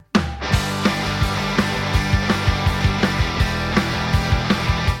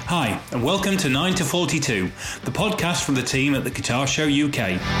and welcome to 9 to 42, the podcast from the team at the Guitar Show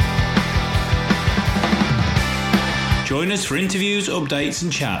UK. Join us for interviews, updates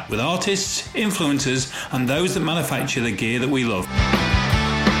and chat with artists, influencers and those that manufacture the gear that we love.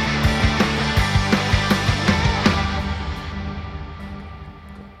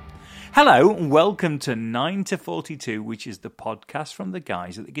 Hello and welcome to 9 to 42, which is the podcast from the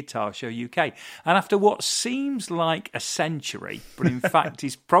guys at the Guitar Show UK. And after what seems like a century, but in fact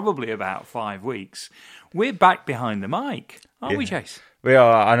is probably about 5 weeks, we're back behind the mic, aren't we, Chase? We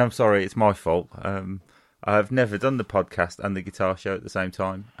are, and I'm sorry, it's my fault. I've never done the podcast and the guitar show at the same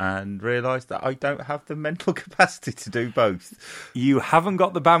time and realised that I don't have the mental capacity to do both. You haven't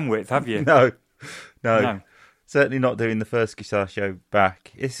got the bandwidth, have you? No. Certainly not doing the first guitar show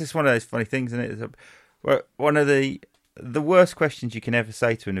back. It's just one of those funny things, isn't it? One of the worst questions you can ever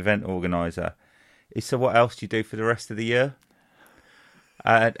say to an event organiser is, so what else do you do for the rest of the year?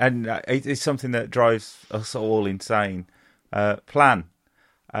 And it's something that drives us all insane. Plan.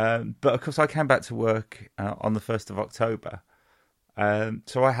 But of course I came back to work on the 1st of October.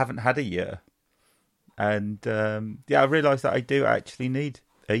 So I haven't had a year. And I realised that I do actually need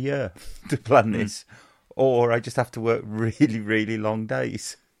a year to plan this. Or I just have to work really, really long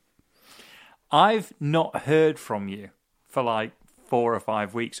days. I've not heard from you for like 4 or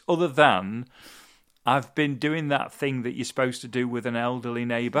 5 weeks, other than I've been doing that thing that you're supposed to do with an elderly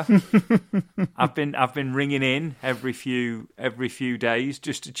neighbour. I've been ringing in every few days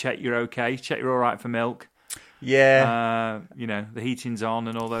just to check you're okay, check you're all right for milk. Yeah. The heating's on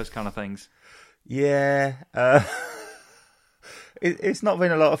and all those kind of things. Yeah. It's not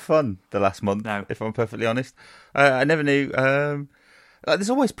been a lot of fun the last month, if I'm perfectly honest. I never knew. There's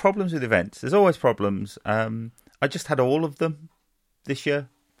always problems with events. There's always problems. I just had all of them this year.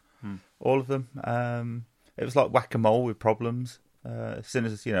 All of them. It was like whack-a-mole with problems. As soon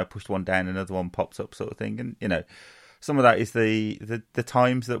as I pushed one down, another one pops up, sort of thing. And some of that is the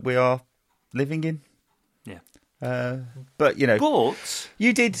times that we are living in. Yeah. But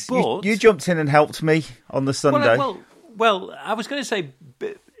you did. You jumped in and helped me on the Sunday. Well, I was going to say,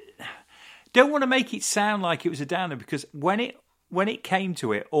 don't want to make it sound like it was a downer, because when it came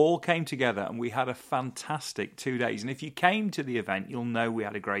to it, all came together and we had a fantastic 2 days. And if you came to the event, you'll know we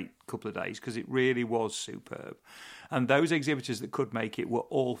had a great couple of days because it really was superb. And those exhibitors that could make it were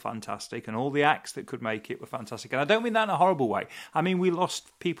all fantastic, and all the acts that could make it were fantastic. And I don't mean that in a horrible way. I mean, we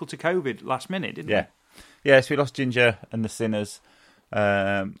lost people to COVID last minute, didn't we? Yes, we lost Ginger and the Sinners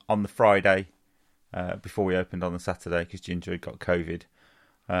on the Friday. Before we opened on the Saturday, because Ginger had got COVID.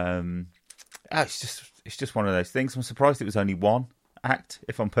 It's just one of those things. I'm surprised it was only one act,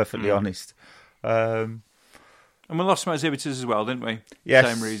 if I'm perfectly honest. And we lost some exhibitors as well, didn't we? Yes.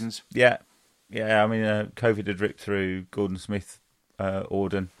 Same reasons. Yeah. I mean, COVID had ripped through Gordon Smith,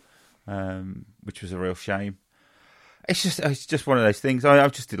 Auden, which was a real shame. It's just one of those things.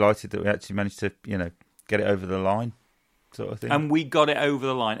 I'm just delighted that we actually managed to, get it over the line, sort of thing. And we got it over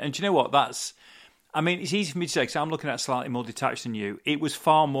the line. And do you know what? It's easy for me to say because I'm looking at it slightly more detached than you. It was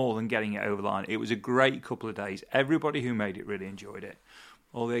far more than getting it over the line. It was a great couple of days. Everybody who made it really enjoyed it.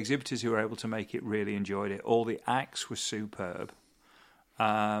 All the exhibitors who were able to make it really enjoyed it. All the acts were superb.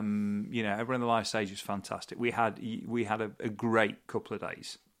 Everyone on the live stage was fantastic. We had a great couple of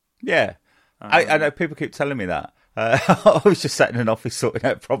days. Yeah. I know people keep telling me that. I was just sat in an office sorting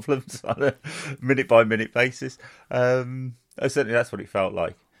out problems on a minute-by-minute basis. Certainly that's what it felt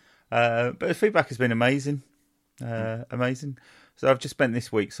like. But the feedback has been amazing, amazing. So I've just spent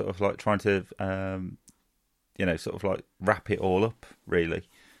this week sort of like trying to, sort of like wrap it all up, really.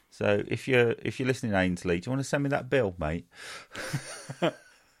 So if you're listening, Ainsley, do you want to send me that bill, mate?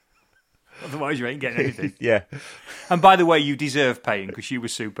 Otherwise, you ain't getting anything. Yeah. And by the way, you deserve paying because you were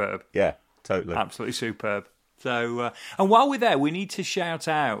superb. Yeah, totally, absolutely superb. So, and while we're there, we need to shout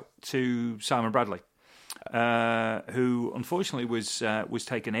out to Simon Bradley. Who unfortunately was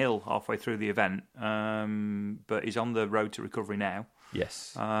taken ill halfway through the event, but is on the road to recovery now.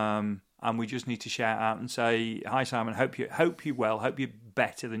 Yes. And we just need to shout out and say, hi Simon, hope you're well, hope you're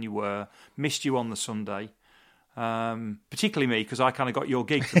better than you were. Missed you on the Sunday, particularly me because I kind of got your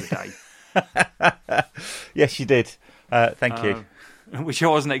gig for the day. Yes, you did. Thank you. Which I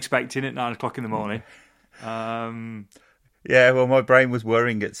wasn't expecting at 9 o'clock in the morning. Yeah, well, my brain was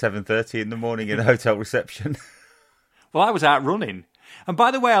whirring at 7:30 in the morning in the hotel reception. Well, I was out running. And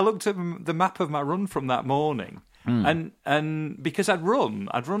by the way, I looked at the map of my run from that morning. And because I'd run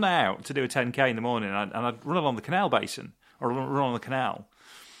out to do a 10K in the morning, and I'd run along the canal basin, or run on the canal.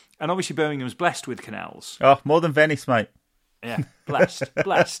 And obviously Birmingham's blessed with canals. Oh, more than Venice, mate. Yeah, blessed.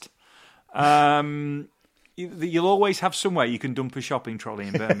 you'll always have somewhere you can dump a shopping trolley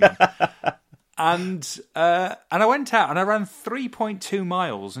in Birmingham. And I went out and I ran 3.2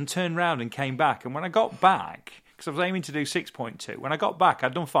 miles and turned round and came back. And when I got back, because I was aiming to do 6.2, when I got back,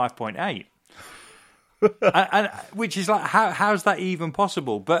 I'd done 5.8. and which is like, how's that even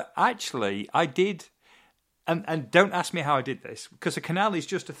possible? But actually, I did, and don't ask me how I did this, because a canal is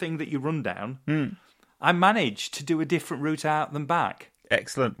just a thing that you run down. I managed to do a different route out than back.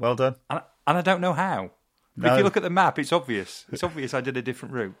 Excellent, well done. And I don't know how. No. If you look at the map, it's obvious. It's obvious I did a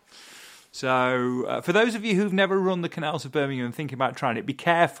different route. So, for those of you who've never run the canals of Birmingham and thinking about trying it, be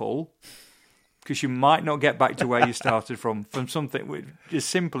careful, because you might not get back to where you started from something as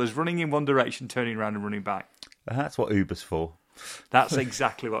simple as running in one direction, turning around and running back. That's what Uber's for. That's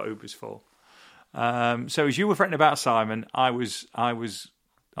exactly what Uber's for. So, as you were fretting about Simon, I was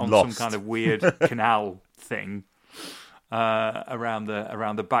on Lost. some kind of weird canal thing around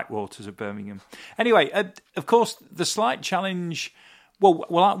the backwaters of Birmingham. Anyway, of course, the slight challenge.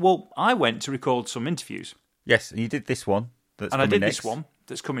 Well, I went to record some interviews. Yes, and you did this one. I did this one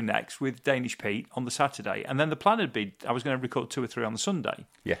that's coming next with Danish Pete on the Saturday. And then the plan had been I was going to record 2 or 3 on the Sunday.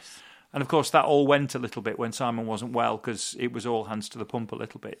 Yes. And of course, that all went a little bit when Simon wasn't well, because it was all hands to the pump a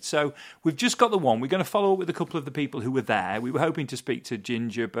little bit. So we've just got the one. We're going to follow up with a couple of the people who were there. We were hoping to speak to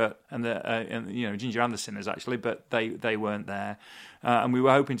Ginger, Ginger and the Sinners actually, but they weren't there. And we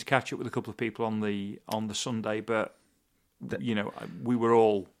were hoping to catch up with a couple of people on the Sunday, but we were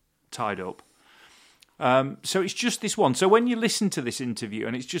all tied up. So it's just this one. So when you listen to this interview,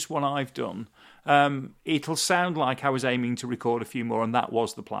 and it's just one I've done, it'll sound like I was aiming to record a few more, and that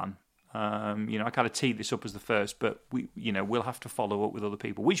was the plan. I kind of teed this up as the first, but we'll have to follow up with other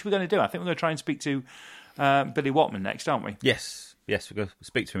people, which we're going to do. I think we're going to try and speak to Billy Watman next, aren't we? Yes, we're going to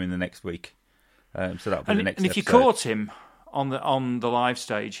speak to him in the next week. So that'll be the next. And if episode. you caught him on the live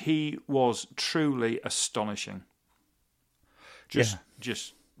stage, he was truly astonishing.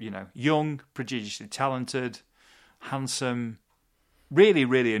 Just young, prodigiously talented, handsome, really,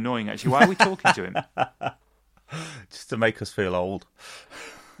 really annoying, actually. Why are we talking to him? Just to make us feel old.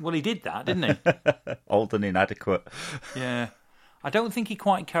 Well, he did that, didn't he? Old and inadequate. Yeah. I don't think he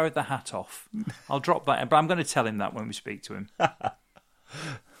quite carried the hat off. I'll drop that, but I'm going to tell him that when we speak to him.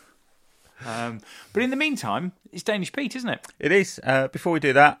 But in the meantime, it's Danish Pete, isn't it? It is. Before we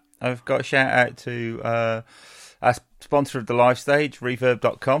do that, I've got a shout out to our sponsor of the live stage,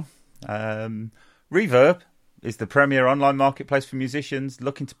 Reverb.com. Reverb is the premier online marketplace for musicians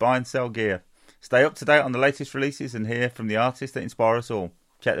looking to buy and sell gear. Stay up to date on the latest releases and hear from the artists that inspire us all.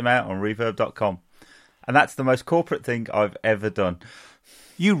 Check them out on Reverb.com. And that's the most corporate thing I've ever done.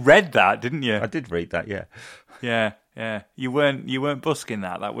 You read that, didn't you? I did read that, yeah. Yeah. You weren't busking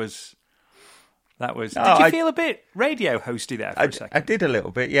that. That was. No, did you feel a bit radio hosty there for a second? I did a little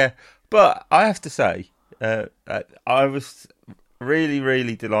bit, yeah. But I have to say, I was really,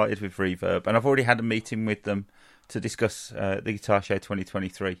 really delighted with Reverb, and I've already had a meeting with them to discuss the Guitar Show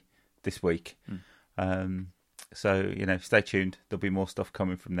 2023 this week. So stay tuned. There'll be more stuff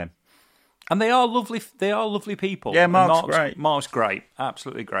coming from them. And they are lovely. They are lovely people. Yeah, Mark's great. Mark's great,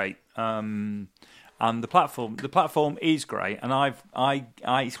 absolutely great. And the platform is great. And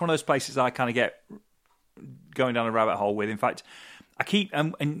it's one of those places I kind of get going down a rabbit hole with. In fact, I keep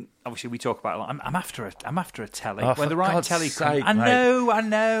and obviously we talk about it a lot. I'm after a telly. Oh, when the right God's telly sake, comes, I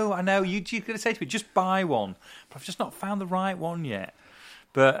know. You're going to say to me, just buy one, but I've just not found the right one yet.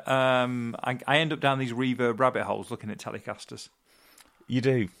 But I end up down these Reverb rabbit holes looking at Telecasters. You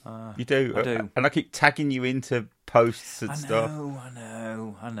do. You do. I do. And I keep tagging you into posts and stuff. I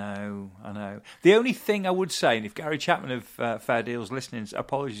know. The only thing I would say, and if Gary Chapman of Fair Deal's listening,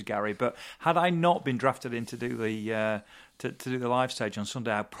 apologies, Gary, but had I not been drafted in to do the to do the live stage on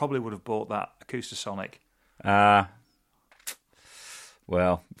Sunday, I probably would have bought that Acoustasonic.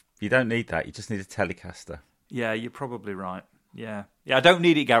 Well, you don't need that. You just need a Telecaster. Yeah, you're probably right. Yeah. I don't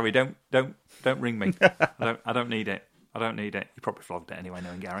need it, Gary. Don't ring me. I don't need it. He probably flogged it anyway,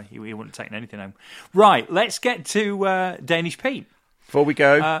 knowing Gary. He wouldn't have taken anything home. Right, let's get to Danish Pete. Before we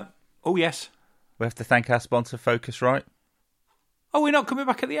go... oh, yes. We have to thank our sponsor, Focusrite. Oh, we're not coming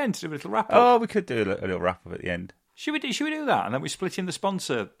back at the end to do a little wrap-up? Oh, we could do a little wrap-up at the end. Should we do that? And then we split in the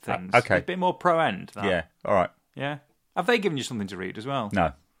sponsor things. Okay. A bit more pro-end. That. Yeah, all right. Yeah? Have they given you something to read as well?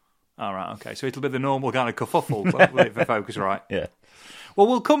 No. All right, okay. So it'll be the normal kind of kerfuffle for Focusrite. Yeah. Well,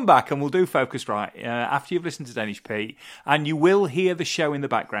 we'll come back and we'll do Focusrite after you've listened to Danish Pete, and you will hear the show in the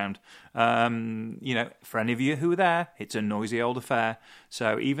background. For any of you who are there, it's a noisy old affair.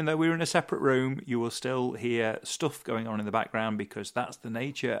 So even though we're in a separate room, you will still hear stuff going on in the background, because that's the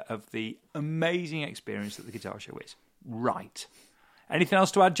nature of the amazing experience that the Guitar Show is. Right. Anything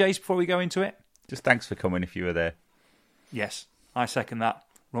else to add, Jace, before we go into it? Just thanks for coming if you were there. Yes, I second that.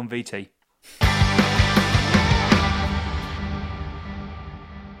 Run VT.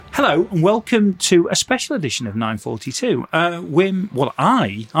 Hello and welcome to a special edition of 942.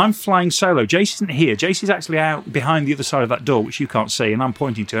 I'm flying solo. Jace isn't here. Jace is actually out behind the other side of that door, which you can't see, and I'm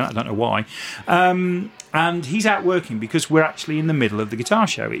pointing to it. I don't know why. And he's out working because we're actually in the middle of the guitar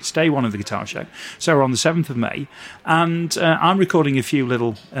show. It's day one of the guitar show. So we're on the 7th of May, and I'm recording a few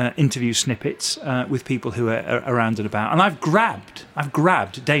little interview snippets with people who are around and about. And I've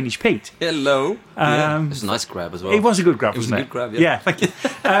grabbed Danish Pete. Hello. It was a nice grab as well. It was a good grab, wasn't it? It was a good grab, yeah. Thank you.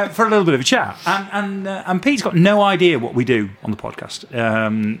 For a little bit of a chat. And Pete's got no idea what we do on the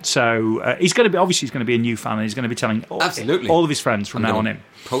podcast. So he's going to be a new fan, and he's going to be telling all of his friends from now on in.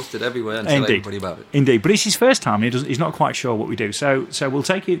 Post it everywhere and tell everybody about it. Indeed, but it's his first time. He's not quite sure what we do, so we'll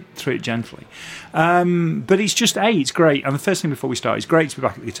take it through it gently. But it's just it's great. And the first thing before we start, it's great to be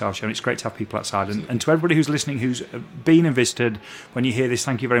back at the guitar show, and it's great to have people outside. And to everybody who's listening, who's been and visited, when you hear this,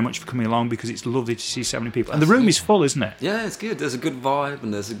 thank you very much for coming along, because it's lovely to see so many people. And the room is full, isn't it? Yeah, it's good. There's a good vibe,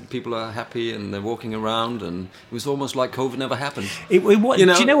 and people are happy, and they're walking around, and it was almost like COVID never happened. Do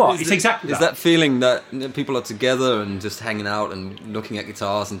you know what? It's exactly that. It's that feeling that people are together and just hanging out and looking at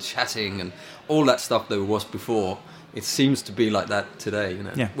guitars and chatting and all that stuff there was before. It seems to be like that today,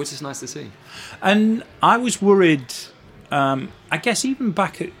 which is nice to see. And I was worried, I guess even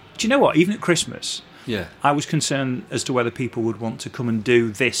back at, do you know what, even at Christmas, I was concerned as to whether people would want to come and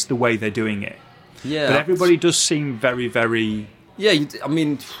do this the way they're doing it. Yeah. But everybody does seem very, very... Yeah,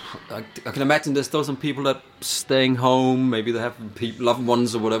 I can imagine there's still some people that are staying home, maybe they have loved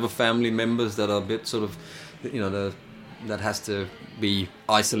ones or whatever, family members that are a bit sort of, that has to be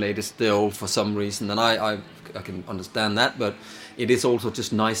isolated still for some reason, and I can understand that, but it is also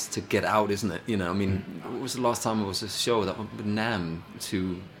just nice to get out, isn't it? What was the last time it was a show? That was with NAMM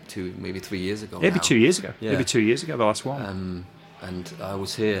maybe 3 years ago. Maybe 2 years ago. Yeah. Maybe 2 years ago, the last one. And I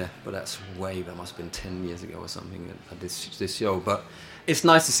was here, but that must have been 10 years ago or something at this show. But it's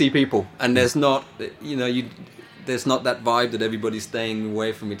nice to see people, and there's not, there's not that vibe that everybody's staying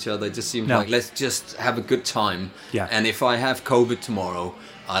away from each other. It just seems like, let's just have a good time. Yeah. And if I have COVID tomorrow,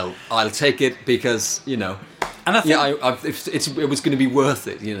 I'll take it because, And I think, it was going to be worth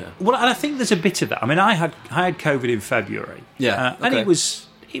it, Well, and I think there's a bit of that. I mean, I had COVID in February. Yeah. And it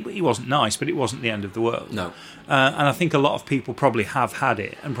wasn't nice, but it wasn't the end of the world. No. And I think a lot of people probably have had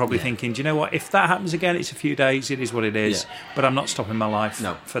it and probably thinking, do you know what, if that happens again, it's a few days, it is what it is, but I'm not stopping my life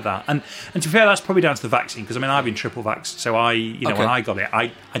for that. And to be fair, that's probably down to the vaccine, because I've been triple vaxxed, so when I got it,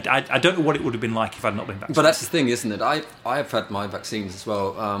 I don't know what it would have been like if I'd not been vaccinated. But that's the thing, isn't it? I have had my vaccines as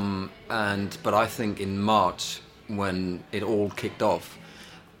well, but I think in March, when it all kicked off,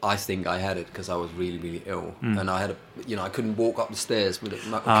 I think I had it because I was really, really ill, and I had I couldn't walk up the stairs with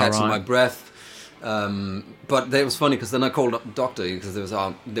catching my breath. But it was funny because then I called up the doctor because it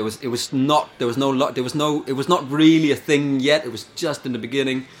was not really a thing yet. It was just in the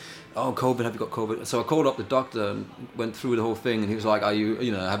beginning. Oh, COVID, have you got COVID? So I called up the doctor and went through the whole thing, and he was like, have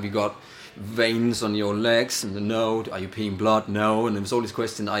you got veins on your legs? And no. Are you peeing blood? No. And there was all this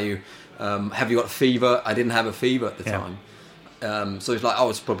question, have you got a fever? I didn't have a fever at the time. So it's like,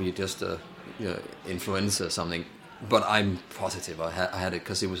 it's probably just a influenza or something. But I'm positive I had it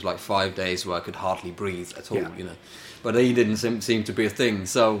because it was like 5 days where I could hardly breathe at all, But he didn't seem to be a thing.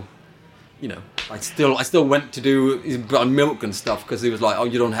 So, I still went to do milk and stuff because he was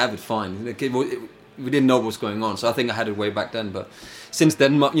like, you don't have it, fine. We didn't know what was going on. So I think I had it way back then. But since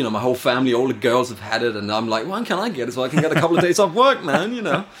then, my whole family, all the girls have had it. And I'm like, when can I get it so I can get a couple of days off work,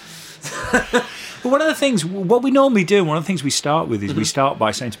 man, But one of the things, what we normally do, one of the things we start with is we start by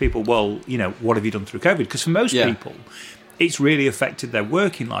saying to people, well, what have you done through COVID? Because for most people, it's really affected their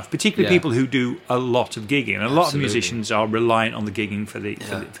working life, particularly people who do a lot of gigging. And a lot of musicians are reliant on the gigging for the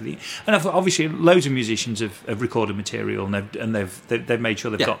and obviously loads of musicians have recorded material and they've made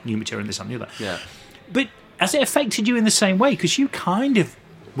sure they've got new material and this and the other. Yeah. But has it affected you in the same way? Because you kind of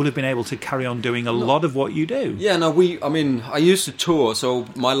will have been able to carry on doing a lot of what you do. Yeah, no, I used to tour, so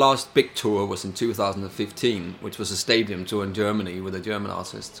my last big tour was in 2015, which was a stadium tour in Germany with a German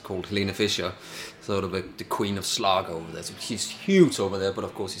artist called Helene Fischer, sort of the queen of Schlager over there. So she's huge over there, but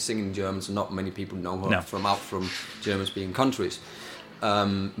of course she's singing in German, so not many people know her from German-speaking countries.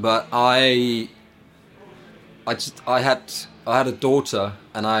 But I had a daughter,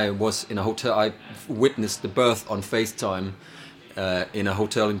 and I was in a hotel. I witnessed the birth on FaceTime in a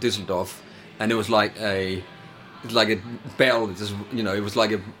hotel in Düsseldorf, and it was like a bell. It just, it was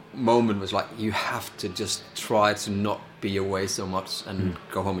like a moment. It was like, you have to just try to not be away so much and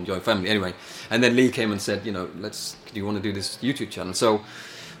go home and enjoy family. Anyway, and then Lee came and said, do you want to do this YouTube channel? So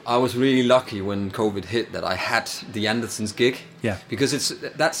I was really lucky when COVID hit that I had the Andersons gig. Yeah. Because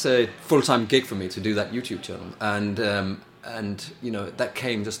that's a full-time gig for me to do that YouTube channel. And you know, that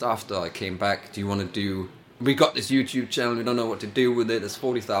came just after I came back. Do you want to do... We got this YouTube channel, we don't know what to do with it. There's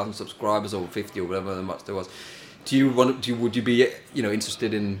 40,000 subscribers, or 50 or whatever much there was. Would you be, you know,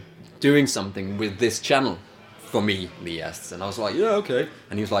 interested in doing something with this channel for me, Lee asked. And I was like, yeah, okay.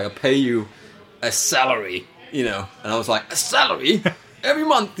 And he was like, I'll pay you a salary, you know. And I was like, a salary? Every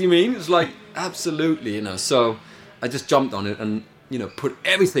month, you mean? It's like, absolutely, you know. So I just jumped on it and, you know, put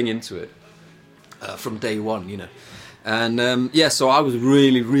everything into it from day one, you know. And so I was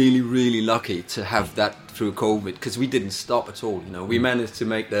really, really, really lucky to have that through COVID, because we didn't stop at all, you know. We managed to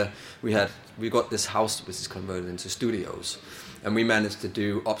make we got this house which is converted into studios, and we managed to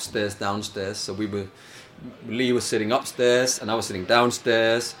do upstairs, downstairs. So Lee was sitting upstairs and I was sitting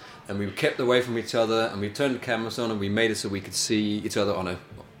downstairs, and we kept away from each other, and we turned the cameras on, and we made it so we could see each other on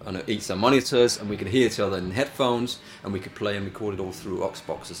each monitors, and we could hear each other in headphones, and we could play and record it all through aux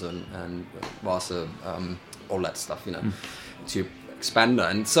boxes and Vasa, all that stuff, you know, to expander.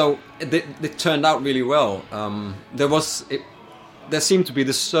 And so it turned out really well. There seemed to be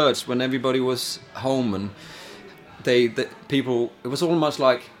this surge when everybody was home, and people, it was almost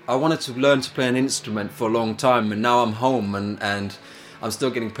like I wanted to learn to play an instrument for a long time, and now I'm home and I'm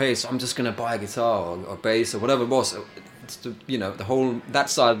still getting paid, so I'm just going to buy a guitar or bass or whatever it was. It's you know, the whole, that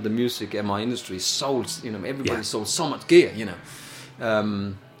side of the music and my industry sold, you know, everybody sold so much gear, you know.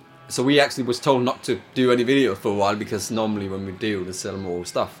 So we actually was told not to do any videos for a while, because normally when we do, they sell more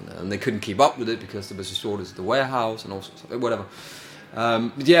stuff, and they couldn't keep up with it because there was a shortage at the warehouse and all sorts of whatever.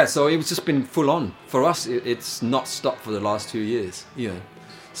 So it was just been full on for us. It's not stopped for the last 2 years, you know.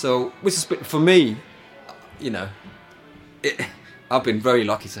 So which is, for me, you know, I've been very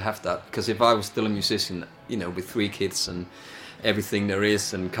lucky to have that, because if I was still a musician, you know, with 3 kids and everything there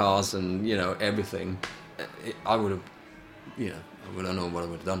is, and cars and, you know, everything, I would have, you know, I don't know what I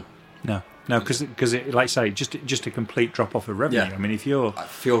would have done. No, because like I say, just a complete drop off of revenue. Yeah. I mean, I feel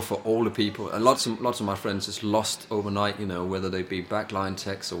for all the people, and lots of my friends just lost overnight, you know, whether they be backline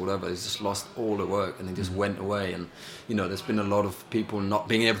techs or whatever, they just lost all the work, and they just went away. And, you know, there's been a lot of people not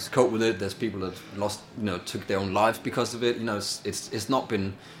being able to cope with it. There's people that lost, you know, took their own lives because of it. You know, it's not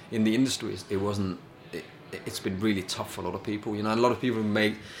been in the industry. It's been really tough for a lot of people. You know, a lot of people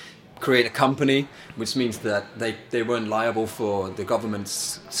create a company, which means that they weren't liable for the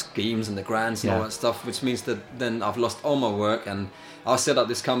government's schemes and the grants and all that stuff, which means that then I've lost all my work, and I set up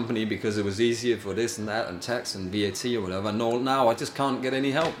this company because it was easier for this and that and tax and VAT or whatever, and now I just can't get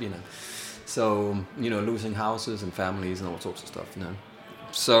any help, you know. So, you know, losing houses and families and all sorts of stuff, you know.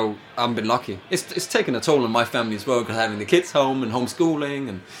 So I've been lucky. It's taken a toll on my family as well, because having the kids home and homeschooling,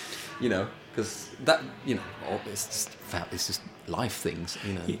 and, you know, because that, you know, it's just life things,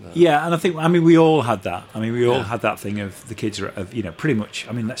 you know. Yeah, and I mean, we all had that. I mean, we all had that thing of the kids are, you know, pretty much,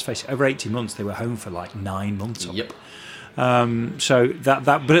 I mean, let's face it, over 18 months, they were home for like 9 months. Yep. So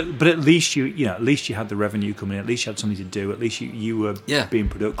but at least you had the revenue coming in, at least you had something to do, at least you were being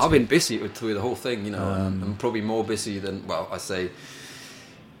productive. I've been busy through the whole thing, you know, I'm probably more busy than, well, I say,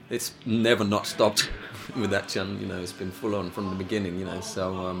 it's never not stopped with that channel, you know, it's been full on from the beginning, you know,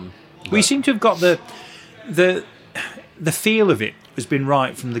 so... we seem to have got the feel of it has been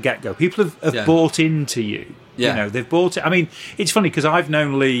right from the get-go. People have bought into you. Yeah. You know, they've bought it. I mean, it's funny because I've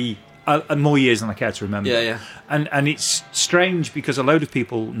known Lee more years than I care to remember. Yeah. And it's strange because a load of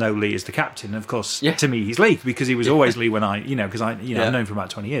people know Lee as the captain. Of course, to me, he's Lee because he was always Lee when I've known him for about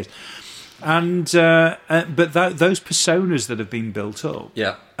 20 years. And but those personas that have been built up.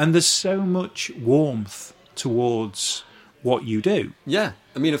 Yeah. And there's so much warmth towards what you do. Yeah.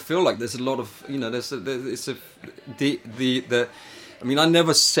 I mean, I feel like there's a lot of, you know, I mean, I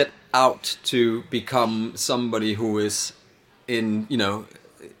never set out to become somebody who is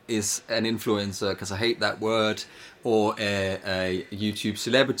is an influencer, because I hate that word, or a YouTube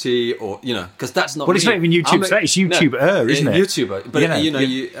celebrity, or, you know, because that's not. Well, it's not even YouTube. It's YouTuber, isn't it? YouTuber, but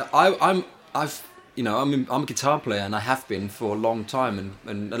I'm a guitar player, and I have been for a long time,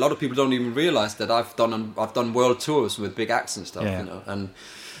 and a lot of people don't even realise that I've done world tours with big acts and stuff, you know, and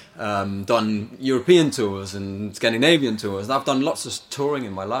done European tours and Scandinavian tours, and I've done lots of touring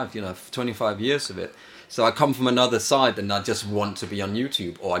in my life, you know, 25 years of it. So I come from another side, and I just want to be on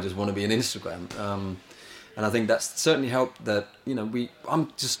YouTube, or I just want to be on Instagram. And I think that's certainly helped that, you know,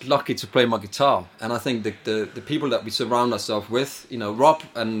 I'm just lucky to play my guitar. And I think the people that we surround ourselves with, you know, Rob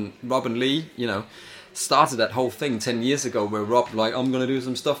and Lee, you know, started that whole thing 10 years ago, where Rob, like, I'm going to do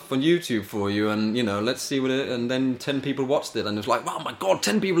some stuff on YouTube for you, and, you know, let's see what it, and then 10 people watched it, and it was like, wow, my God,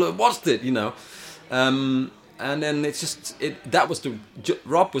 10 people have watched it, you know. And and then it's just that was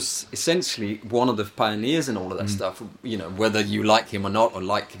Rob was essentially one of the pioneers in all of that stuff. You know, whether you like him or not, or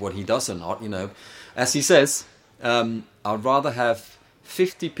like what he does or not. You know, as he says, I'd rather have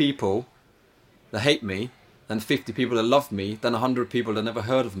 50 people that hate me than 50 people that love me than 100 people that never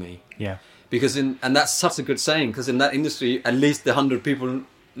heard of me. Yeah. Because and that's such a good saying, because in that industry, at least the 100 people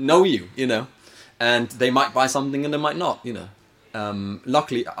know you, you know, and they might buy something and they might not, you know.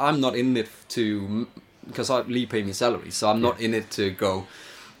 Luckily, I'm not in it because Lee paid me salary, so I'm not in it to go,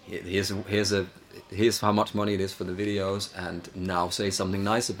 here's how much money it is for the videos, and now say something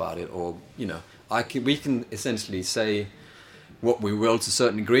nice about it, or, you know, we can essentially say what we will to a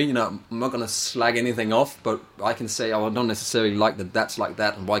certain degree. You know, I'm not going to slag anything off, but I can say, I don't necessarily like that that's like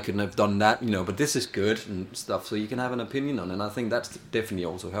that, and why couldn't I have done that, you know, but this is good and stuff, so you can have an opinion on it, and I think that's definitely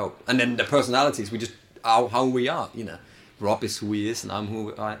also helped. And then the personalities, we just, how we are, you know. Rob is who he is, and I'm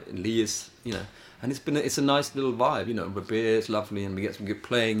Lee is, you know, and it's a nice little vibe, you know. The beer is lovely, and we get some good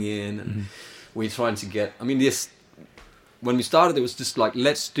playing in, and we're trying to get, I mean, when we started, it was just like,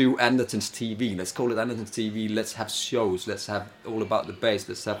 let's do Anderton's TV. Let's call it Anderton's TV. Let's have shows. Let's have all about the bass.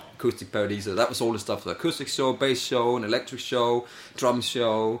 Let's have acoustic parodies. So that was all the stuff. The acoustic show, bass show, an electric show, drum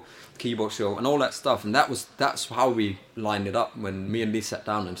show, keyboard show, and all that stuff. And that's how we lined it up when me and Lee sat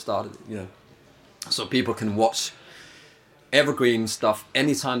down and started, you know. So people can watch evergreen stuff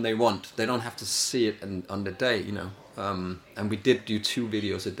anytime they want. They don't have to see it on the day, you know. And we did do 2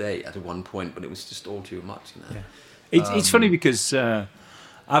 videos a day at one point, but it was just all too much, you know. Yeah. It's funny because I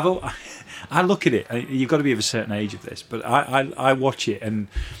look at it. You've got to be of a certain age of this, but I watch it, and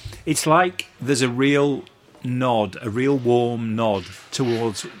it's like there's a real warm nod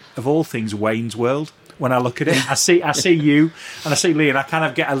towards, of all things, Wayne's World. When I look at it, I see you and I see Lee, and I kind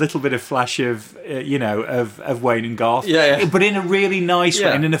of get a little bit of flash of of Wayne and Garth, but in a really nice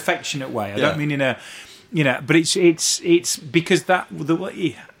way, in an affectionate way. I don't mean in a, you know, but it's because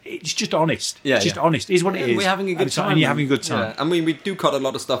it's just honest. It's just honest. It's what it is. We're having a good time. And you're having a good time. Yeah. I mean, we do cut a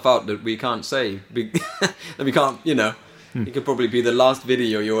lot of stuff out that we can't say. That we can't, you know. It could probably be the last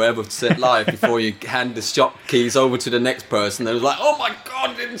video you'll ever set live before you hand the shop keys over to the next person. It was like, oh my God,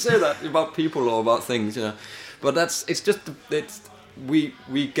 I didn't say that about people or about things, you know. But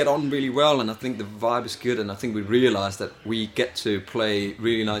we get on really well, and I think the vibe is good, and I think we realise that we get to play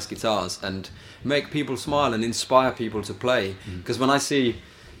really nice guitars and make people smile and inspire people to play. Because when I see,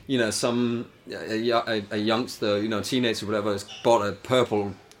 you know, a youngster, you know, teenager or whatever, has bought a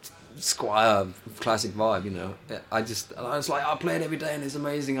purple Squire classic vibe, you know, I was like, I play it every day and it's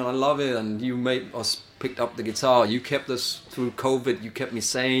amazing and I love it, and you made us picked up the guitar, you kept us through COVID, you kept me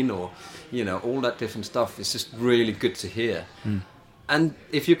sane, or, you know, all that different stuff. It's just really good to hear. And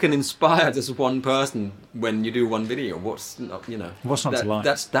if you can inspire just one person when you do one video, what's not to like?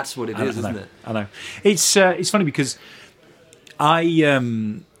 That's what it is, isn't it? I know. It's funny because when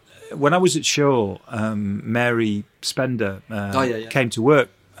I was at Shaw, Mary Spender came to work.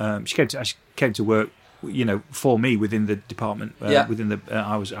 She came to work, you know, for me within the department within the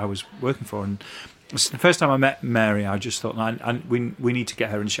I was working for, and the first time I met Mary, I just thought, we need to get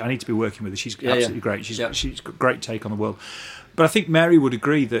her, and I need to be working with her. She's absolutely great. She's got a great take on the world. But I think Mary would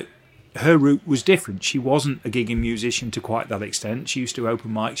agree that her route was different. She wasn't a gigging musician to quite that extent. She used to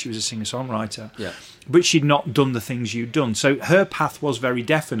open mics. She was a singer-songwriter. Yeah. But she'd not done the things you'd done. So her path was very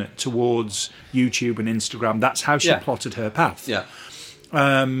definite towards YouTube and Instagram. That's how she plotted her path. Yeah.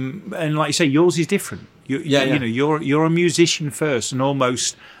 And like you say, yours is different. You know, you're a musician first, and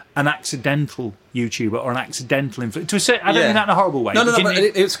almost an accidental YouTuber or an accidental influencer. I don't mean that in a horrible way. No, but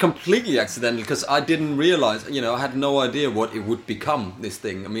it's completely accidental, because I didn't realise, you know, I had no idea what it would become, this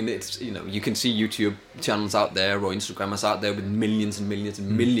thing. I mean, it's, you know, you can see YouTube channels out there or Instagrammers out there with millions and millions and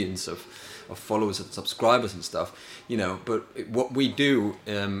millions of followers and subscribers and stuff, you know, but what we do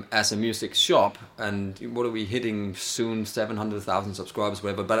as a music shop, and what are we hitting soon, 700,000 subscribers,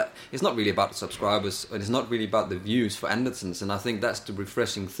 whatever, but it's not really about the subscribers, and it's not really about the views for Andertons, and I think that's the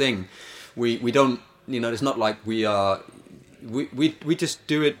refreshing thing. We don't, you know, it's not like we just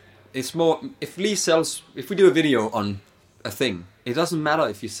do it. It's more, if we do a video on a thing, it doesn't matter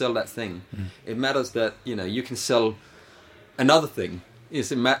if you sell that thing. It matters that, you know, you can sell another thing. It's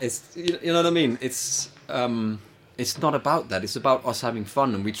you know what I mean. It's not about that. It's about us having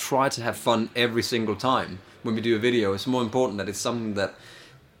fun, and we try to have fun every single time when we do a video. It's more important that it's something that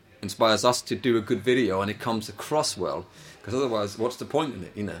inspires us to do a good video and it comes across well. Because otherwise, what's the point in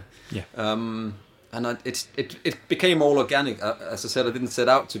it? You know. Yeah. And it became all organic. As I said, I didn't set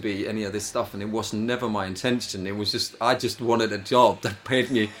out to be any of this stuff, and it was never my intention. It was just, I just wanted a job that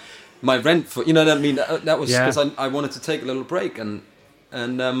paid me my rent for. You know what I mean? That was because I wanted to take a little break, and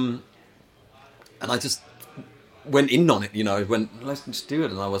I just went in on it, let's just do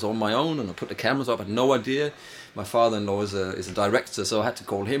it. And I was on my own, and I put the cameras up, I had no idea. My father-in-law is a director, so I had to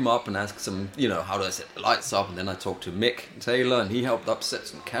call him up and ask some, how do I set the lights up? And then I talked to Mick Taylor, and he helped upset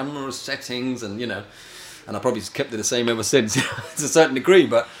some camera settings, and and I probably just kept it the same ever since to a certain degree.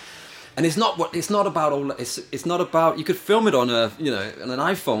 But and it's not about all. It's not about, you could film it on on an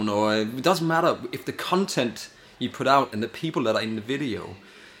iPhone, or it doesn't matter if the content you put out and the people that are in the video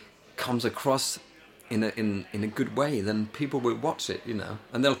comes across in a good way, then people will watch it,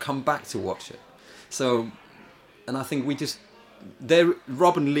 and they'll come back to watch it. So. And I think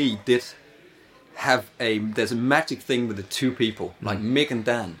Rob and Lee did have there's a magic thing with the two people, like Mick and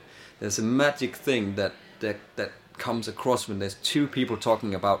Dan. There's a magic thing that comes across when there's two people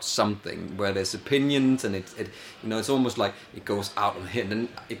talking about something, where there's opinions, and it's almost like it goes out and hit, and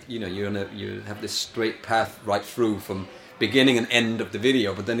you have this straight path right through from beginning and end of the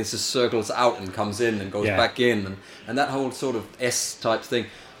video, but then it just circles out and comes in and goes back in, and that whole sort of S type thing.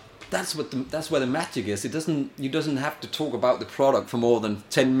 That's where the magic is. You doesn't have to talk about the product for more than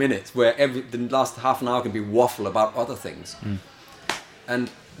 10 minutes, where the last half an hour can be waffle about other things. And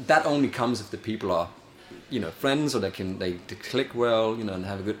that only comes if the people are, friends, or they click well, and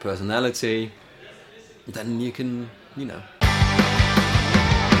have a good personality. Then you can,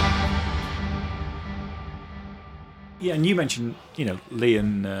 Yeah, and you mentioned, Lee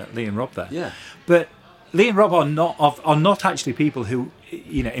and Rob there. Yeah. But Lee and Rob are not actually people who,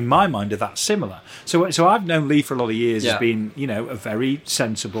 in my mind, are that similar. So I've known Lee for a lot of years as being, a very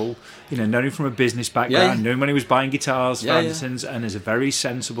sensible, known him from a business background, knew him when he was buying guitars for Andertons, and is a very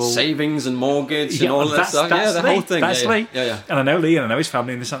sensible... Savings and mortgage and all that stuff. That's the Lee. whole thing. That's Lee. Yeah. And I know Lee, and I know his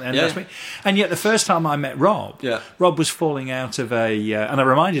family, and that's me. And yet the first time I met Rob, Rob was falling out of a... and I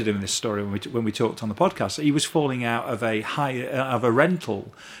reminded him of this story when we talked on the podcast, that he was falling out of a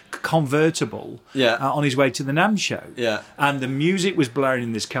rental convertible on his way to the NAMM show. Yeah. And the music was blaring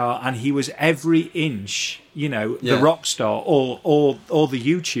in this car, and he was every inch, the rock star or the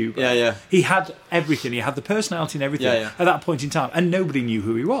YouTuber. Yeah. He had everything. He had the personality and everything at that point in time, and nobody knew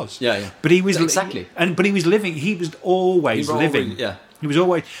who he was. Yeah. But he was exactly. But he was living. He was always living. Yeah. He was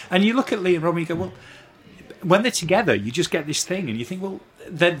always. And you look at Lee and Rob, and you go, well, when they're together, you just get this thing, and you think, well,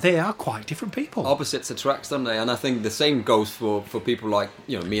 they are quite different people. Opposites attract, don't they? And I think the same goes for people like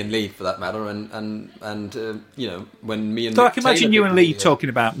me and Lee, for that matter, and when me and so I can imagine Taylor you and Lee talking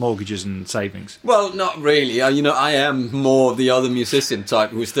about mortgages and savings. Well, not really. I am more the other musician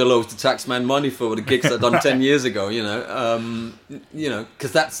type who still owes the taxman money for the gigs I've done 10 years ago.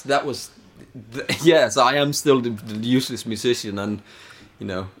 Because that was so I am still the useless musician, and.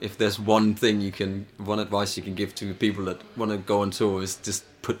 If there's one advice you can give to people that want to go on tour, is just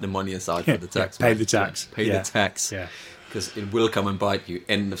put the money aside for the tax. Pay the tax. Pay the tax. Yeah. Because it will come and bite you.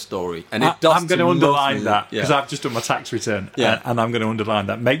 End of story. And it I'm going to underline that, because Yeah. I've just done my tax return. Yeah. And I'm going to underline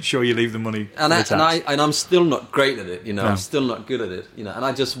that. Make sure you leave the money for the tax. And I'm still not great at it. No. I'm still not good at it. And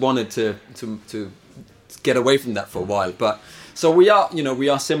I just wanted to get away from that for a while. But so we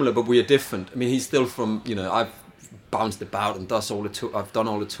are similar, but we are different. I mean, he's still from I've bounced about and I've done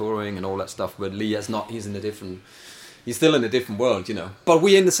all the touring and all that stuff, but Lee has not. He's still in a different world, but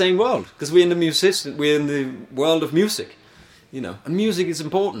we're in the same world, because we're in the world of music, and music is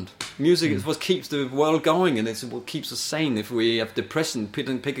important. Music is what keeps the world going, and it's what keeps us sane. If we have depression,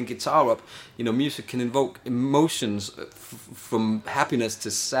 picking guitar up, music can invoke emotions from happiness to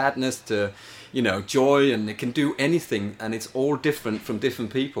sadness to joy, and it can do anything, and it's all different from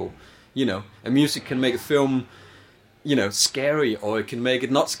different people, and music can make a film scary, or it can make it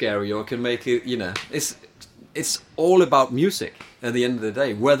not scary, or it can make it, it's all about music at the end of the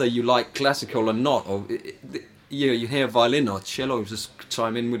day, whether you like classical or not, or you hear violin or cello just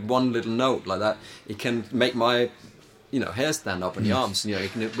chime in with one little note like that, it can make my hair stand up on the arms.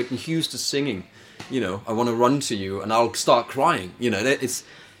 Whitney Houston singing, I want to run to you, and I'll start crying.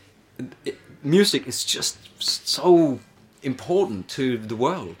 Music is just so important to the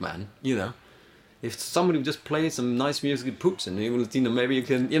world, man. If somebody would just play some nice music at Putin, maybe you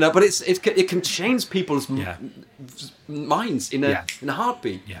can, but it can change people's minds in a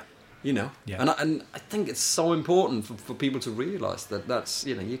heartbeat. Yeah. And I think it's so important for people to realise that's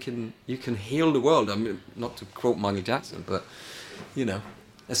you can heal the world. I mean, not to quote Michael Jackson, but a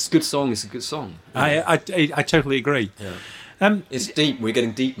good song is a good song. I totally agree. Yeah. It's deep. We're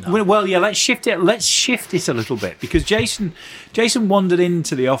getting deep now. Well, yeah. Let's shift it a little bit, because Jason wandered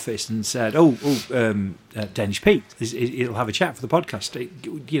into the office and said, Danish Pete, he'll have a chat for the podcast.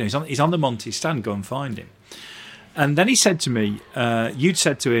 He's on the Monty stand. Go and find him. And then he said to me, you'd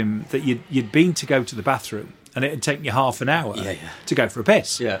said to him that you'd been to go to the bathroom, and it had taken you half an hour to go for a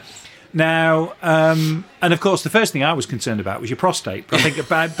piss. Yeah. Now, and of course, the first thing I was concerned about was your prostate. But I think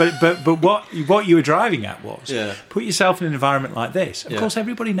but what you were driving at was put yourself in an environment like this. Of course,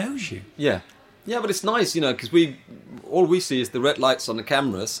 everybody knows you. Yeah. Yeah, but it's nice, because all we see is the red lights on the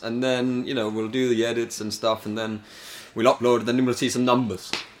cameras, and then we'll do the edits and stuff, and then we'll upload it, and then we'll see some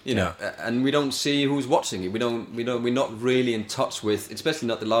numbers, and we don't see who's watching it. We're not really in touch with, especially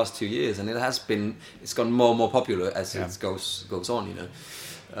not the last 2 years, and it's gone more and more popular as it goes on.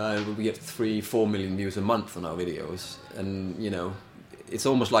 We get 3-4 million views a month on our videos, and it's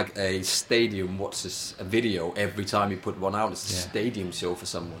almost like a stadium watches a video every time you put one out. It's a stadium show for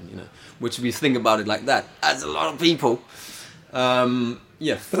someone, which we think about it like that. That's a lot of people. But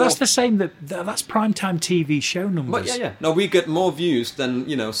that's the same. That's primetime TV show numbers. But yeah. No, we get more views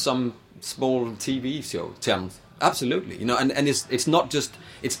than some small TV show channels. Absolutely, and it's not just,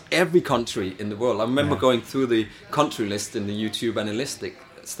 it's every country in the world. I remember going through the country list in the YouTube analytics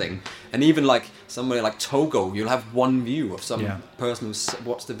thing, and even like somewhere like Togo, you'll have one view of some person who's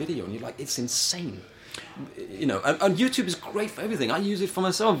watched the video, and you're like, it's insane. And YouTube is great for everything. I use it for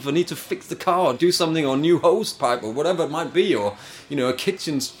myself. If I need to fix the car, or do something, or new hose pipe, or whatever it might be, or a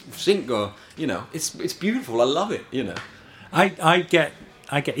kitchen sink, or it's beautiful. I love it. I get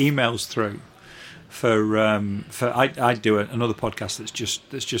emails through for I do another podcast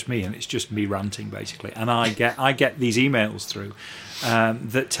that's just me, and it's just me ranting basically, and I get these emails through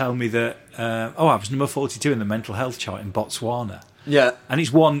that tell me that I was number 42 in the mental health chart in Botswana. Yeah, and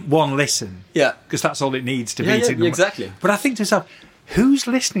it's one listen. Yeah, because that's all it needs to be. Yeah, exactly. But I think to myself, who's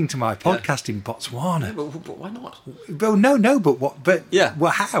listening to my podcast in Botswana? Yeah, but why not? Well, no, but what? But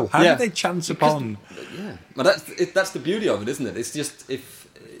well, how? How did they chance upon? Yeah, but that's the beauty of it, isn't it? It's just if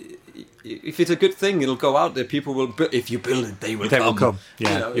it's a good thing, it'll go out there. People will. If you build it, they will come.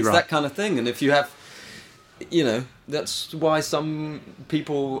 Yeah, it's that kind of thing. And if you have, that's why some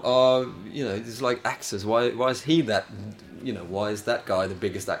people are. It's like actors. Why is he that? Why is that guy the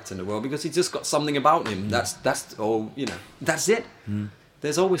biggest actor in the world? Because he's just got something about him. That's all. That's it.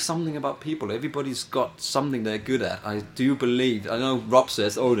 There's always something about people. Everybody's got something they're good at. I do believe. I know Rob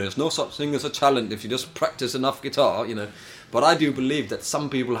says, there's no such thing as a talent if you just practice enough guitar. But I do believe that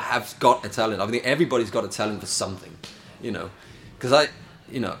some people have got a talent. I think everybody's got a talent for something. Because I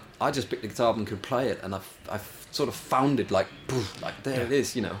just picked the guitar up and could play it, and I've sort of found it like there it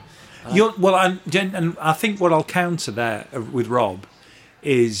is. And I think what I'll counter there with Rob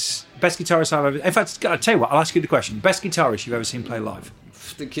is best guitarist I've ever. In fact, I'll tell you what. I'll ask you the question: best guitarist you've ever seen play live?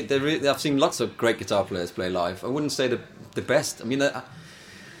 I've seen lots of great guitar players play live. I wouldn't say the best. I mean, the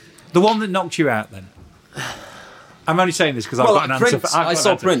one that knocked you out. Then I'm only saying this because I've got an Prince. answer. I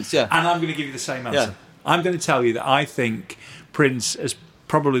saw Prince, and I'm going to give you the same answer. Yeah. I'm going to tell you that I think Prince is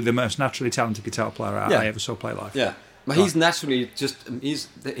probably the most naturally talented guitar player I ever saw play live. Yeah. But he's naturally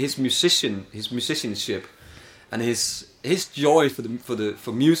his musicianship and his joy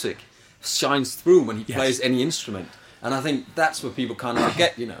for music shines through when he plays any instrument, and I think that's what people kind of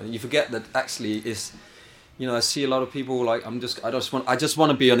forget. You forget that actually is. I see a lot of people like I just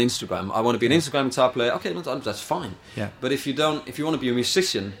want to be on Instagram. I want to be an Instagram guitar player. Okay, that's fine. Yeah. But if you want to be a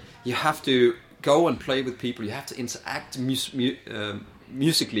musician, you have to go and play with people. You have to interact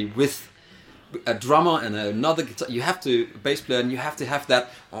musically with a drummer and another guitar. You have to bass player, and you have to have that.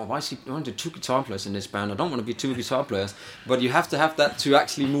 Why is he? I want to do 2 guitar players in this band. I don't want to be 2 guitar players, but you have to have that to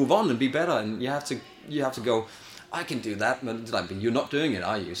actually move on and be better. And you have to go. I can do that, but you're not doing it,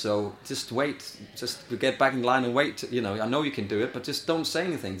 are you? So just wait, just get back in line and wait. I know you can do it, but just don't say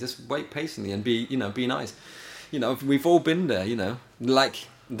anything. Just wait patiently and be nice. We've all been there. Like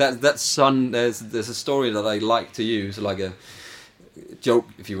that son. There's a story that I like to use, like a joke,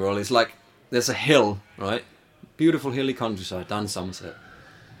 if you will. It's like. There's a hill, right? Beautiful hilly countryside down Somerset.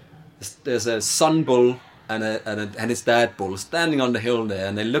 There's a son bull and his dad bull standing on the hill there,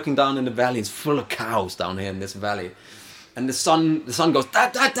 and they're looking down in the valley. It's full of cows down here in this valley. And the son goes,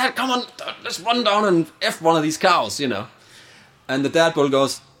 Dad, come on, let's run down and F one of these cows, And the dad bull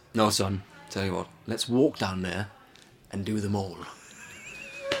goes, no, son, tell you what, let's walk down there and do them all.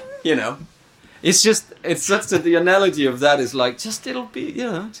 It's such the analogy of that is like, it'll be,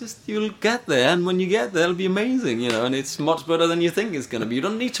 you'll get there, and when you get there, it'll be amazing, and it's much better than you think it's going to be. You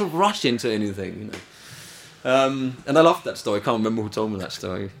don't need to rush into anything, And I love that story. I can't remember who told me that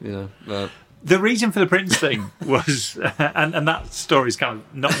story, The reason for the Prince thing was, and that story's kind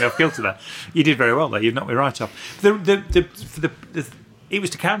of knocked me off kilter there. You did very well there. You knocked me right off. It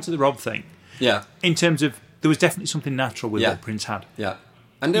was to counter the Rob thing. Yeah. In terms of, there was definitely something natural with what Prince had. Yeah.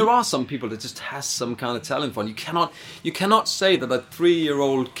 And there are some people that just has some kind of talent for it. You cannot say that a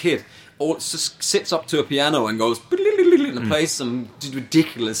 3-year-old kid just sits up to a piano and goes flute and play some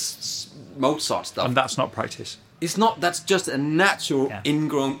ridiculous Mozart stuff. And that's not practice. It's not. That's just a natural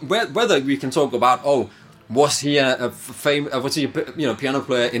ingrown. Whether we can talk about was he was he a piano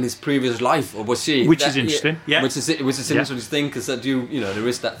player in his previous life, or was he? Which is interesting. Yeah. Which is an interesting thing, because I do there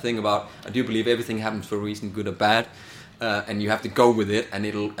is that thing about, I do believe everything happens for a reason, good or bad, and you have to go with it, and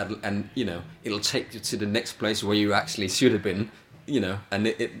it'll take you to the next place where you actually should have been.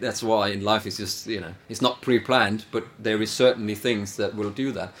 And that's why in life it's just it's not pre-planned, but there is certainly things that will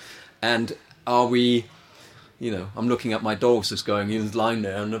do that. And are we? I'm looking at my dogs just going, he's lying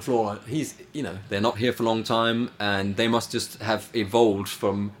there on the floor. They're not here for a long time, and they must just have evolved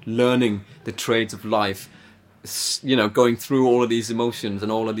from learning the trades of life, going through all of these emotions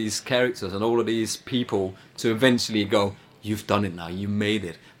and all of these characters and all of these people to eventually go, you've done it now, you made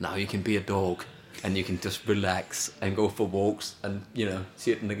it. Now you can be a dog, and you can just relax and go for walks and,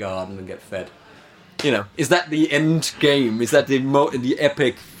 sit in the garden and get fed. Is that the end game? Is that the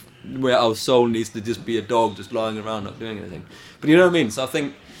epic where our soul needs to just be a dog just lying around not doing anything? But you know what I mean? So I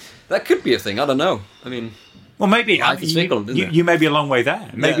think that could be a thing. I don't know. I mean, well, maybe you may be a long way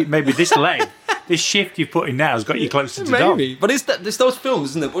there. Maybe this leg, this shift you've put in now has got you closer to dog. But it's those films,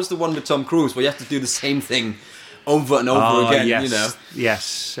 isn't it? What's the one with Tom Cruise where you have to do the same thing over and over again?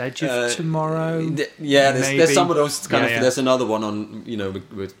 Yes, Edge of Tomorrow. There's some of those kind of. There's another one on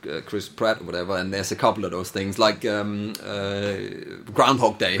with Chris Pratt or whatever, and there's a couple of those things like Groundhog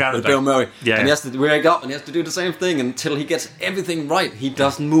Day with Bill Murray. And he has to wake up and he has to do the same thing until he gets everything right. He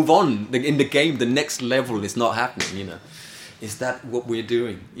doesn't move on in the game. The next level is not happening. Is that what we're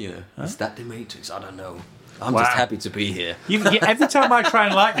doing? Is that the Matrix? I don't know. I'm just happy to be here. Every time I try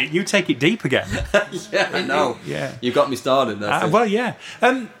and lighten it, you take it deep again. I know. Yeah, you got me started. Well, yeah.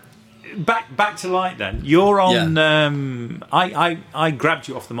 Back to light then. You're on. I grabbed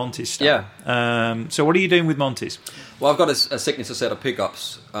you off the Montes stuff. Yeah. So what are you doing with Montes? Well, I've got a signature set of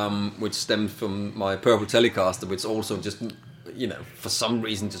pickups, which stemmed from my Purple Telecaster, which also just, for some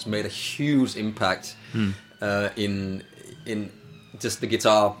reason, just made a huge impact in just the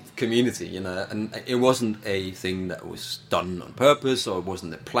guitar community, and it wasn't a thing that was done on purpose, or it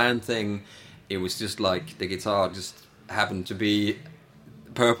wasn't a planned thing. It was just like the guitar just happened to be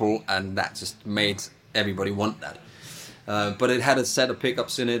purple, and that just made everybody want that. But it had a set of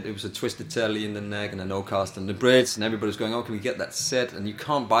pickups in it. It was a twisted telly in the neck and a no-cast and the bridge, and everybody was going, can we get that set? And you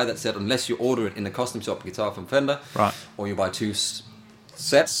can't buy that set unless you order it in a custom shop guitar from Fender, right? Or you buy two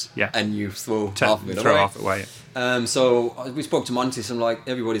sets, and you throw half of it away. So we spoke to Montes, and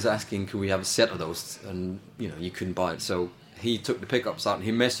everybody's asking, could we have a set of those? And you couldn't buy it. So he took the pickups out and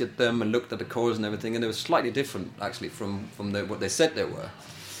he measured them and looked at the chords and everything, and they were slightly different actually from what they said they were.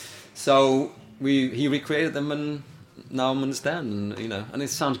 So he recreated them, and now I understand, and it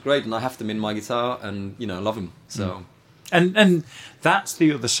sounds great, and I have them in my guitar, and I love them. So and that's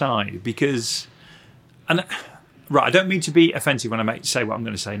the other side, because right, I don't mean to be offensive when I say what I'm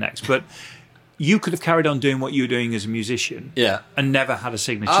going to say next, but you could have carried on doing what you were doing as a musician, and never had a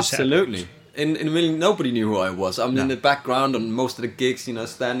signature. Absolutely. set. Nobody knew who I was. I'm in the background on most of the gigs,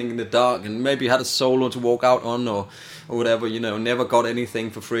 standing in the dark, and maybe had a solo to walk out on, or whatever. Never got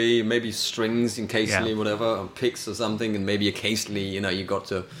anything for free. Maybe strings occasionally, whatever, or picks or something, and maybe occasionally,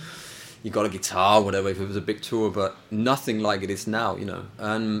 you got a guitar, whatever, if it was a big tour, but nothing like it is now,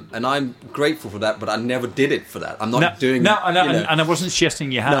 and I'm grateful for that, but I never did it for that. I'm not doing and I wasn't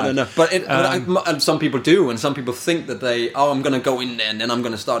suggesting you had. No. But and some people do, and some people think that I'm going to go in there and then I'm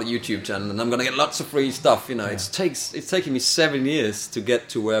going to start a YouTube channel and I'm going to get lots of free stuff. It's taken me 7 years to get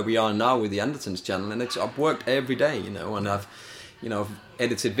to where we are now with the Andertons channel, and I've worked every day, and I've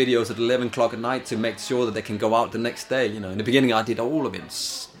edited videos at 11 o'clock at night to make sure that they can go out the next day. In the beginning I did all of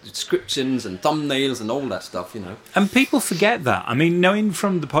it, descriptions and thumbnails and all that stuff, And people forget that. I mean, knowing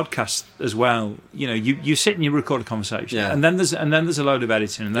from the podcast as well, you sit and you record a conversation, and then there's a load of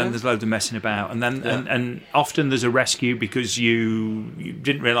editing, and then there's a load of messing about, and then and often there's a rescue because you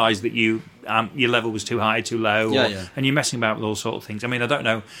didn't realise that your level was too high, too low, and you're messing about with all sorts of things. I mean, I don't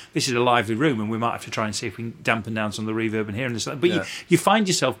know. This is a lively room, and we might have to try and see if we can dampen down some of the reverb in here and this. But you find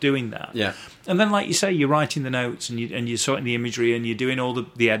yourself doing that, and then, like you say, you're writing the notes and you're sorting the imagery and you're doing all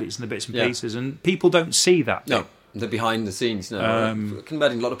the edits and the bits and pieces, and people don't see that. No, the behind the scenes. I can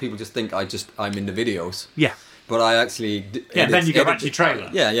imagine a lot of people just think I'm in the videos. Yeah, but I actually then you go back to your trailer.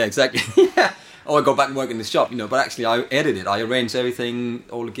 Yeah, exactly. Or I go back and work in the shop, but actually I edit it. I arrange everything,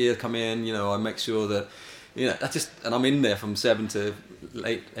 all the gear come in, I make sure that, and I'm in there from 7 to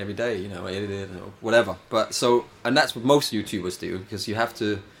 8 every day, I edit it or whatever. But and that's what most YouTubers do, because you have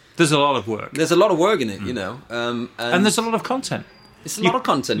to. There's a lot of work. There's a lot of work in it, and there's a lot of content. It's a lot of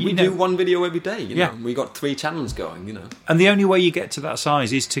content. We do one video every day. You know? Yeah. We got 3 channels going. You know, and the only way you get to that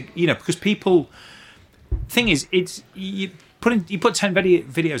size is to because people. Thing is, it's you put 10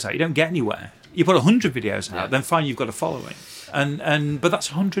 videos out, you don't get anywhere. You put 100 videos out, then fine, you've got a following, but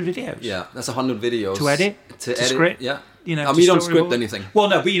that's 100 videos. Yeah, that's 100 videos to edit, to script. Yeah, you know, I mean, you don't script anything. Well,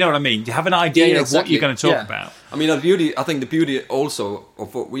 no, but you know what I mean. You have an idea of what you're going to talk about. I mean, I think the beauty also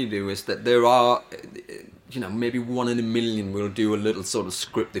of what we do is that there are, maybe 1 in a million we'll do a little sort of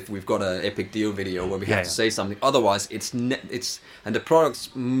script if we've got an epic deal video where we have to say something. Otherwise, it's and the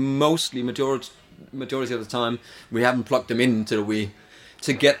products majority of the time we haven't plugged them in until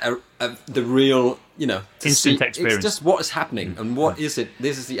to get the real, instant experience. It's just what is happening and what is it.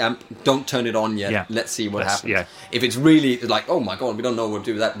 This is the amp. Don't turn it on yet. Let's see what happens. Yeah. If it's really like, oh my god, we don't know what to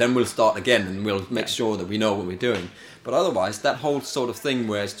do with that, then we'll start again and we'll make sure that we know what we're doing. But otherwise, that whole sort of thing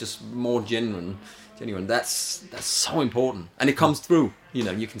where it's just more genuine. That's so important, and it comes through.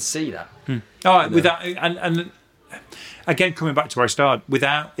 You can see that. All right, with that, and again, coming back to where I started,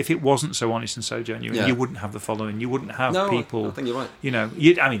 if it wasn't so honest and so genuine, you wouldn't have the following. You wouldn't have people. I think you're right.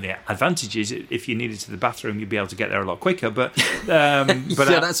 The advantage is if you needed to the bathroom, you'd be able to get there a lot quicker. But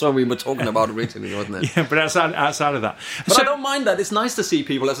that's what we were talking about originally, wasn't it? Yeah, but outside of that, but I don't mind that. It's nice to see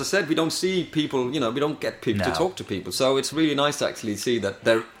people. As I said, we don't see people. We don't get people to talk to people. So it's really nice to actually see that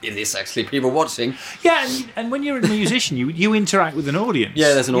there is actually people watching. Yeah, and when you're a musician, you interact with an audience.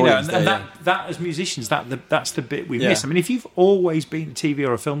 Yeah, there's an audience there. That as musicians, that's the bit we miss. I mean, if you've always been a TV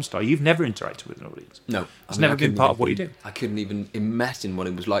or a film star, you've never interacted with an audience. No. It's never been part of what you do. I couldn't even imagine what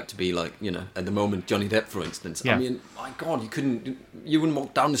it was like to be like, at the moment, Johnny Depp, for instance. Yeah. I mean, my God, you wouldn't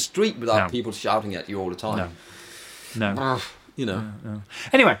walk down the street without people shouting at you all the time. No. No.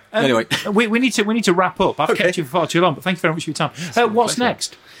 Anyway, we need to wrap up. I've kept you for far too long, but thank you very much for your time. What's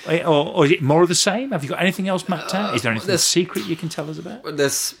next? Or is it more of the same? Have you got anything else mapped out? Is there anything secret you can tell us about?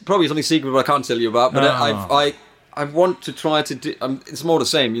 There's probably something secret, but I can't tell you about. But I want to try to do. It's more the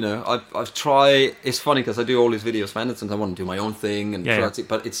same, I've tried. It's funny because I do all these videos for Andertons. I want to do my own thing,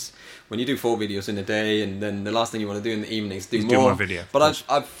 but it's when you do 4 videos in a day, and then the last thing you want to do in the evening is do more video. But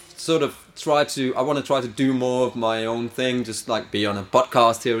I've sort of tried to. I want to try to do more of my own thing, just like be on a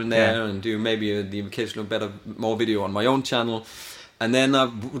podcast here and there, and do maybe the occasional more video on my own channel. And then I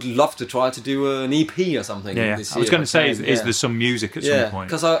would love to try to do an EP or something. This year. I was going to say, is there some music at some point?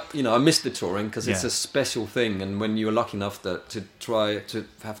 Because I miss the touring because it's a special thing. And when you're lucky enough to try to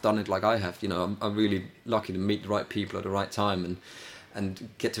have done it like I have, I'm really lucky to meet the right people at the right time and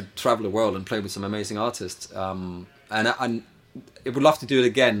get to travel the world and play with some amazing artists. And I would love to do it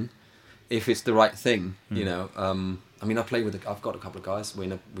again if it's the right thing. I mean, I've got a couple of guys.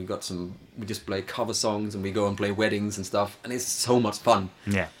 We just play cover songs and we go and play weddings and stuff, and it's so much fun.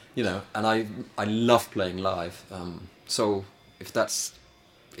 Yeah. And I love playing live. So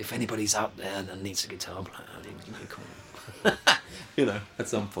if anybody's out there that needs a guitar player, at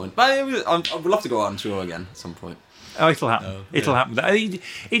some point. But I would love to go out on tour again at some point. Oh, it'll happen. It'll happen.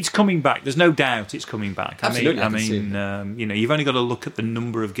 It's coming back. There's no doubt it's coming back. Absolutely. I mean, you've only got to look at the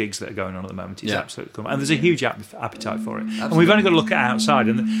number of gigs that are going on at the moment. It's absolutely coming, and there's a huge appetite for it. Absolutely. And we've only got to look at outside,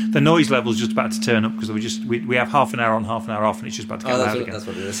 and the noise level's just about to turn up because we have half an hour on, half an hour off, and it's just about to get loud again. That's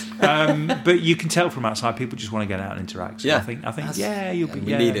what it is. But you can tell from outside, people just want to get out and interact. So I think, you'll be.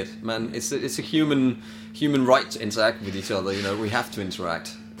 We need it, man. It's a human right to interact with each other. We have to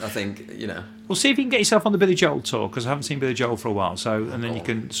interact. I think, Well, see if you can get yourself on the Billy Joel tour, because I haven't seen Billy Joel for a while. And then you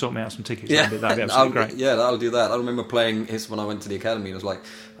can sort me out some tickets. Yeah, that'd be absolutely great. Yeah, I'll do that. I remember playing his when I went to the academy. It was like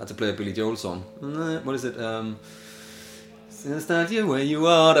I had to play a Billy Joel song. What is it? Since that year where you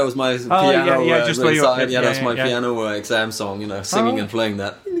are. That was my piano. Just where you are. That was my piano exam song. Singing and playing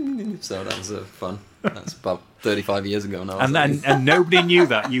that. So that was fun. That's about 35 years ago now. And nobody knew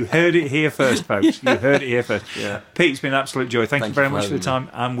that. You heard it here first, folks. You heard it here first. Yeah. Pete, it's been an absolute joy. Thank you very much for the time,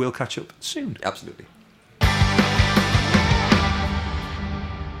 and we'll catch up soon. Absolutely.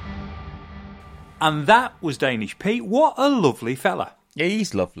 And that was Danish Pete. What a lovely fella. Yeah,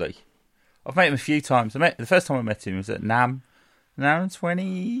 he's lovely. I've met him a few times. The first time I met him was at NAMM. Now in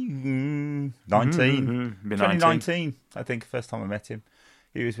 2019. 2019, I think, the first time I met him.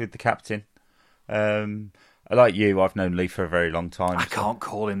 He was with the captain. Like you, I've known Lee for a very long time. I can't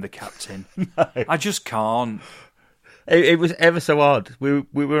call him the captain. No. I just can't. It was ever so odd. We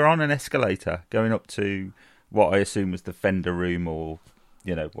were on an escalator going up to what I assume was the Fender room or,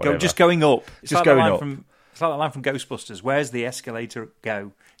 whatever. Just going up. It's like going up. It's like the line from Ghostbusters. Where's the escalator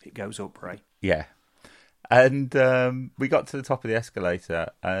go? It goes up, Ray. Yeah. And we got to the top of the escalator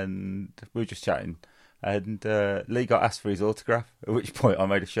and we were just chatting. And Lee got asked for his autograph, at which point I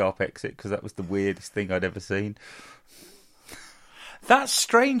made a sharp exit because that was the weirdest thing I'd ever seen. That's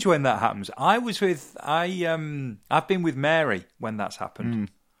strange when that happens. I've been with Mary when that's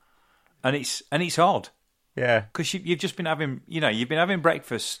happened, and it's odd. Yeah, because you've just been having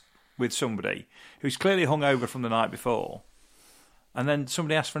breakfast with somebody who's clearly hungover from the night before, and then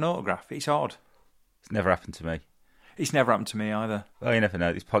somebody asks for an autograph. It's odd. It's never happened to me. It's never happened to me either. Well, you never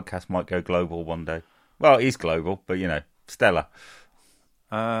know. This podcast might go global one day. Well, it is global, but stellar.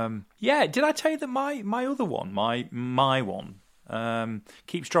 Yeah, did I tell you that my other one, my one,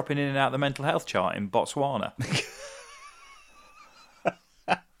 keeps dropping in and out of the mental health chart in Botswana?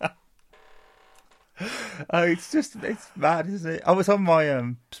 Oh, it's mad, isn't it? I was on my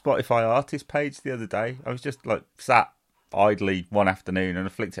Spotify artist page the other day. I was just like sat idly one afternoon and I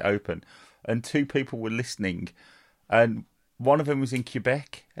flicked it open and 2 people were listening and one of them was in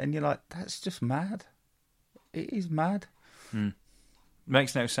Quebec and you're like, that's just mad. It is mad.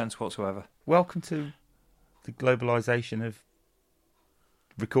 Makes no sense whatsoever. Welcome to the globalisation of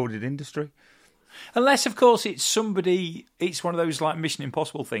recorded industry. Unless, of course, it's one of those like Mission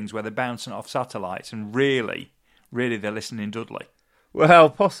Impossible things where they're bouncing off satellites and really they're listening in Dudley. Well,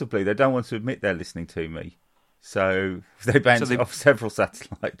 possibly. They don't want to admit they're listening to me. So they bounce off several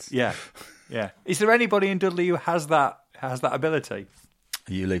satellites. Yeah. Yeah. Is there anybody in Dudley who has that ability?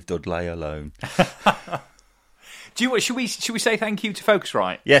 You leave Dudley alone. Do you know what? Should we say thank you to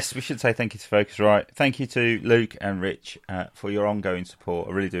Focusrite? Yes, we should say thank you to Focusrite. Thank you to Luke and Rich for your ongoing support.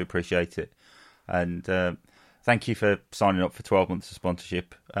 I really do appreciate it. And thank you for signing up for 12 months of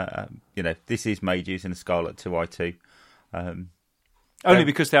sponsorship. This is made using a Scarlett 2i2. Only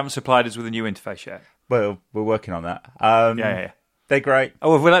because they haven't supplied us with a new interface yet. Well, we're working on that. Yeah. They're great.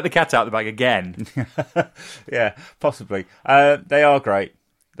 Oh, have we let the cat out of the bag again? Yeah, possibly. They are great.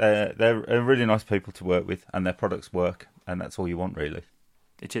 They're really nice people to work with, and their products work, and that's all you want, really.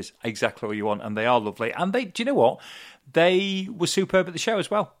 It is exactly what you want, and they are lovely. And do you know what? They were superb at the show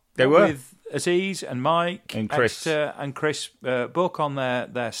as well. They were. With Aziz and Mike and Chris. and Chris Book on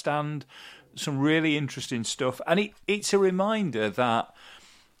their stand. Some really interesting stuff. And it's a reminder that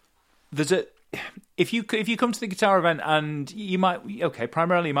there's if you come to the guitar event and you might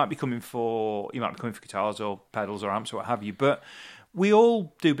primarily you might be coming for guitars or pedals or amps or what have you, but we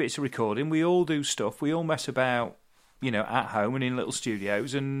all do bits of recording, we all do stuff, we all mess about, at home and in little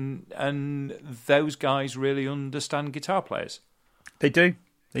studios, and those guys really understand guitar players. They do.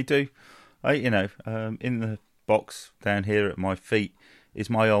 In the box down here at my feet is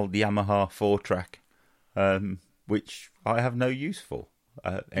my old Yamaha 4-track, which I have no use for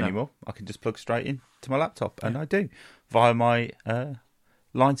anymore. No. I can just plug straight in to my laptop, and I do, via my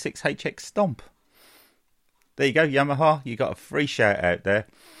Line 6 HX Stomp. There you go, Yamaha. You got a free shout out there.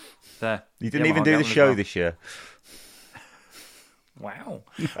 You didn't even do the show this year. Wow.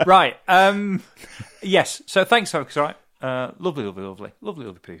 Right. Yes. So thanks, folks. All right. Lovely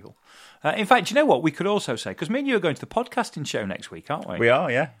people. In fact, you know what? We could also say, because me and you are going to the podcasting show next week, aren't we? We are,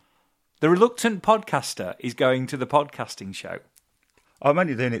 yeah. The reluctant podcaster is going to the podcasting show. I'm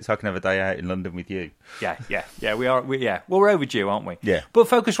only doing it so I can have a day out in London with you. Yeah. We are. Well, we're overdue, aren't we? Yeah. But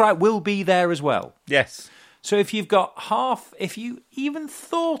Focusrite will be there as well. Yes. So if you even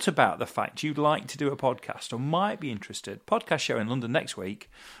thought about the fact you'd like to do a podcast or might be interested, podcast show in London next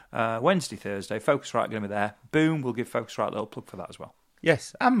week, Wednesday, Thursday, Focusrite are going to be there. Boom, we'll give Focusrite a little plug for that as well.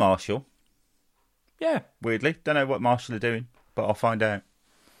 Yes, and Marshall. Yeah. Weirdly. Don't know what Marshall are doing, but I'll find out.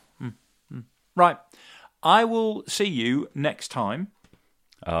 Right. I will see you next time.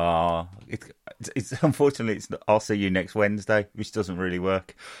 It's unfortunately, I'll see you next Wednesday, which doesn't really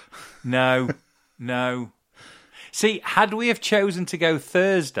work. No. See, had we have chosen to go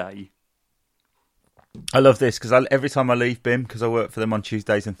Thursday... I love this, because every time I leave BIM, because I work for them on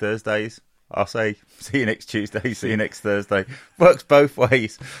Tuesdays and Thursdays, I'll say, see you next Tuesday, see you next Thursday. Works both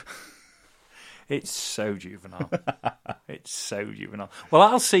ways. It's so juvenile. Well,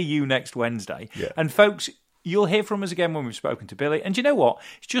 I'll see you next Wednesday. Yeah. And folks, you'll hear from us again when we've spoken to Billy. And you know what?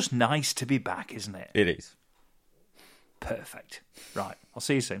 It's just nice to be back, isn't it? It is. Perfect. Right. I'll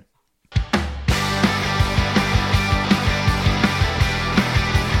see you soon.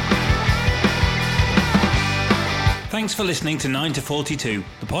 Thanks for listening to 9 to 42,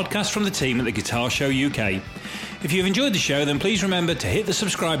 the podcast from the team at the Guitar Show UK. If you've enjoyed the show, then please remember to hit the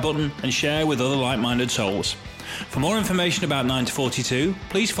subscribe button and share with other like-minded souls. For more information about 9 to 42,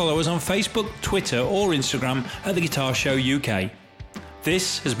 please follow us on Facebook, Twitter or Instagram at the Guitar Show UK.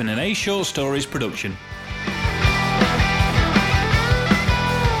 This has been an A Short Stories production.